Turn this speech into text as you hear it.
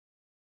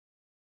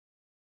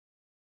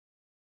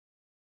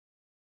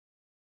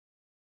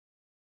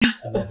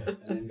and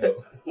then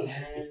go.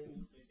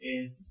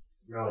 Is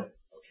right.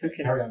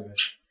 Okay. Carry on,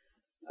 guys.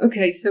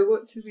 Okay, so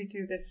what did we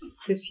do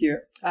this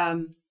year?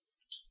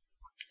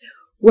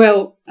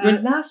 Well,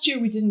 last year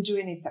we didn't do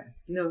anything.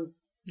 No.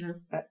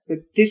 But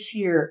this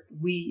year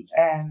we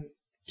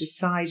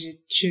decided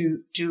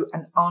to do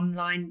an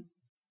online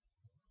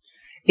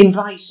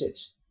invited.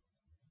 Is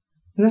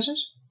that it?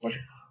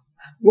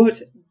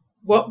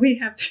 What we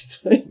have to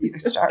say? You can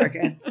start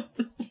again.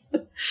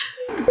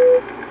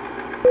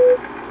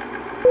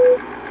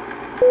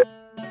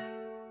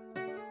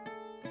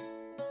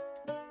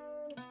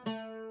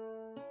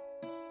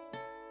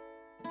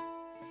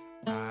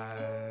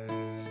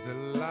 As the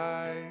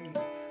light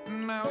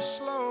now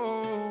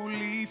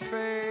slowly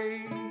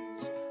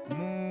fades,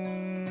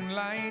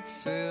 moonlight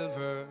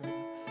silver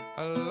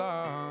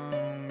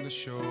along the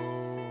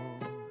shore,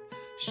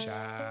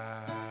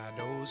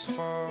 shadows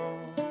fall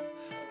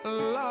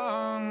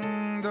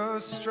along the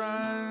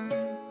strand.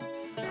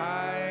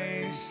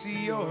 I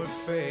see your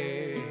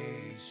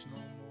face no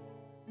more.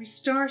 We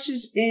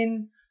started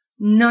in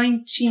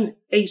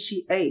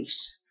 1988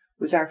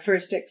 was our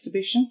first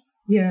exhibition.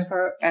 Yeah.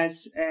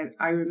 As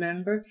I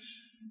remember.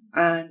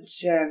 And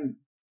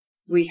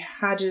we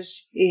had it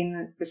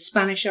in the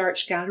Spanish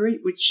Arch Gallery,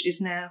 which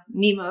is now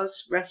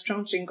Nemo's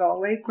restaurant in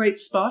Galway. Great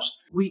spot.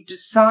 We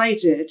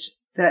decided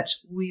that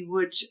we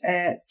would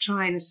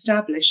try and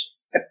establish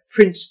a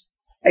print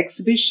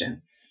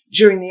exhibition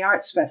during the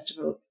Arts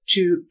Festival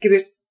to give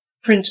it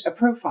print a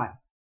profile.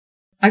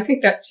 I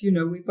think that,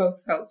 we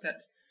both felt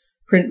that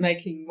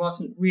printmaking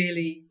wasn't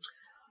really,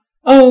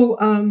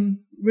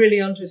 really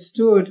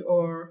understood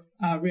or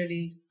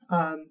really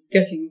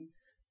getting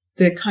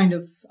the kind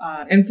of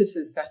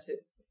emphasis that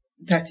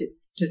it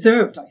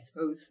deserved, I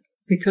suppose.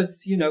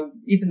 Because,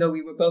 even though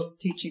we were both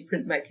teaching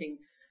printmaking,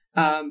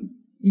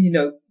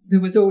 there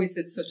was always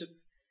this sort of,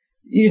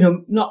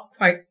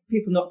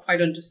 people not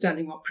quite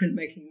understanding what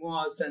printmaking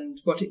was and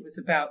what it was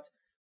about.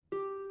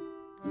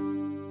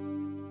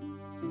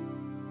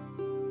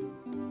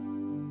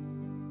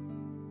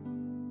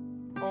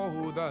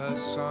 Oh, the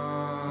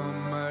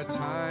summertime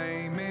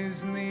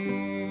is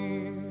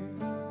near,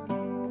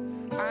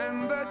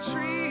 and the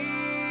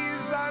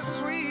trees are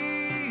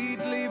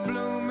sweetly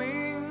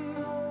blooming,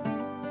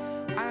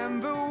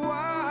 and the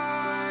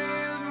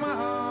wild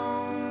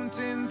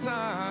mountain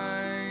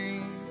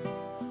thyme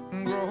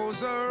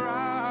grows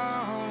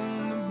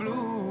around the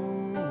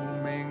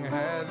blooming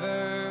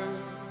heather.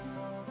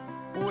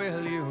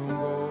 Will you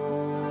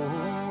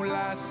go,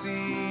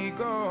 lassie,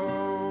 go?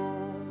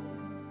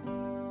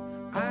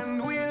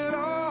 And we'll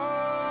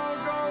all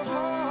go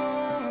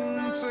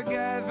home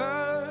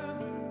together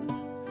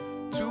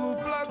to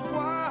pluck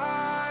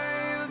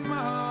wild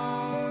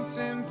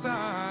mountain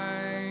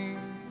thyme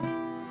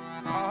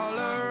all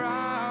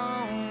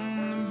around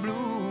the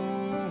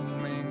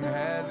blooming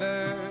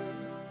heather.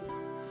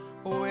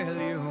 Will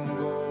you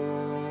go,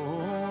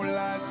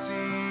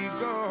 lassie,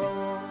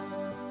 go?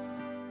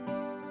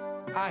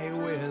 I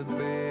will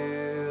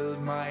build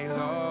my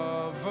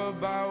love a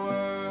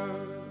bower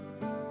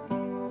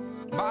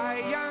by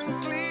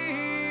young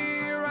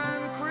clear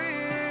and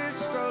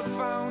crystal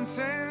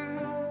fountain,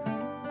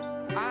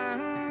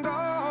 and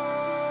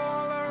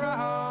all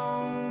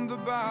around the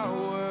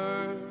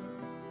bower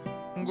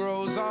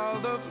grows all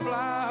the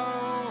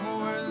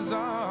flowers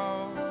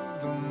of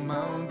the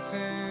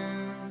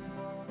mountain.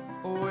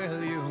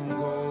 Will you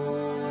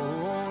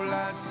go,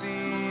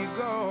 lassie,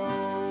 go?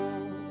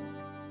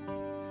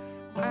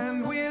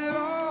 And we'll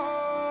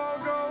all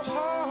go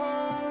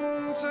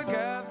home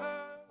together.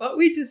 What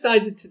we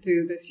decided to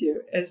do this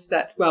year is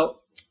that,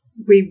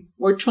 we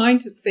were trying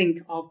to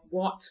think of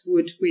what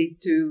would we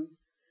do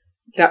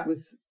that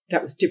was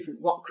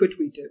different. What could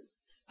we do?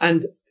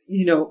 And,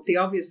 the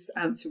obvious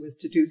answer was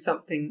to do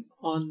something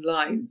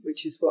online,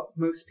 which is what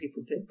most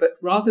people did. But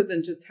rather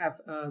than just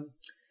have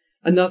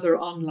another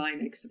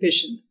online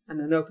exhibition and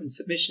an open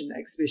submission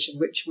exhibition,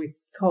 which we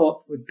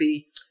thought would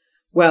be,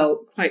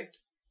 quite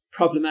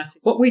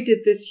problematic. What we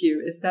did this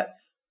year is that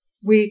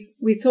we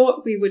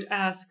thought we would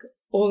ask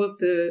all of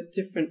the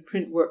different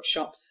print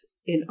workshops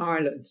in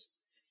Ireland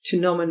to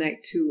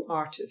nominate 2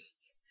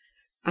 artists,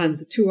 and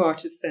the 2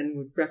 artists then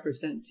would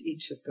represent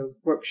each of the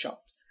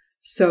workshops.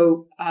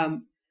 So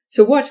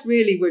what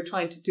really we're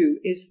trying to do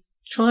is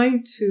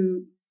trying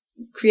to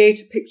create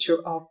a picture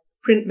of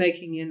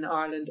printmaking in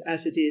Ireland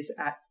as it is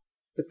at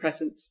the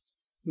present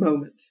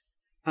moment.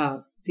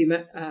 And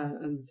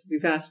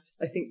we've asked,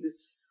 I think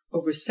there's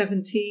over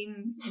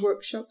 17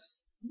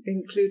 workshops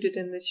included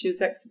in this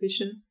year's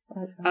exhibition.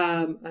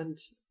 And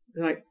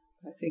I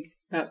think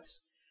about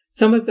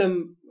some of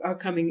them are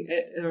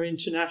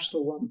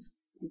international ones,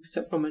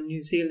 from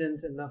New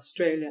Zealand and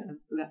Australia,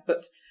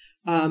 but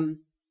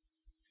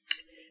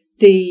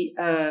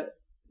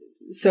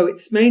so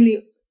it's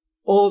mainly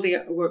all the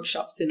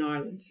workshops in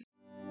Ireland.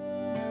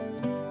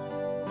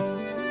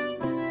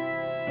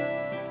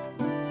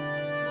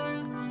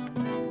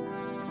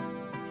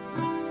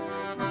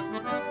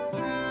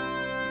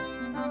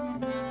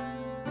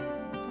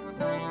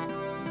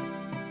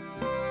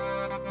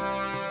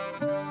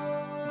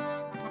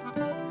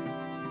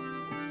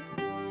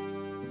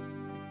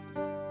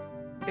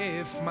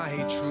 if my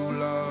true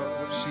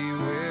love she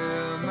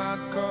will not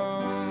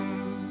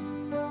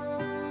come.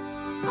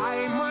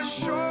 I must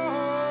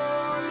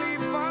surely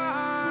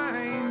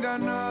find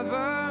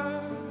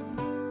another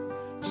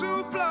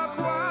to pluck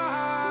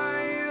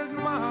wild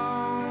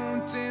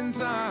mountain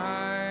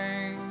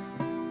thyme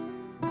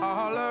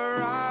all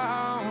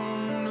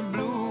around the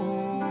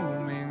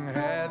blooming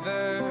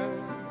heather.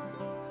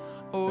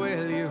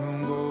 Will you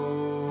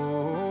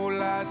go,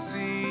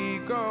 lassie,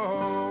 go?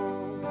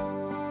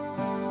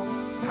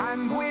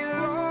 And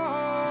we'll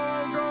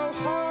all go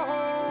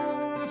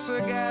home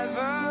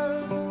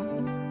together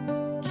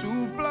to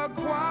pluck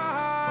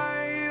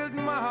wild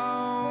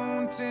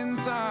mountain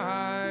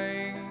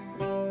thyme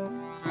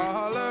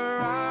all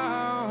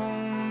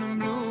around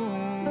the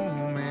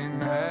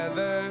blooming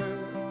heather.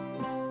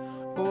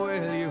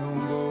 Will you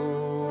go,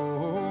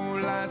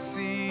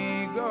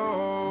 lassie,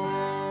 go?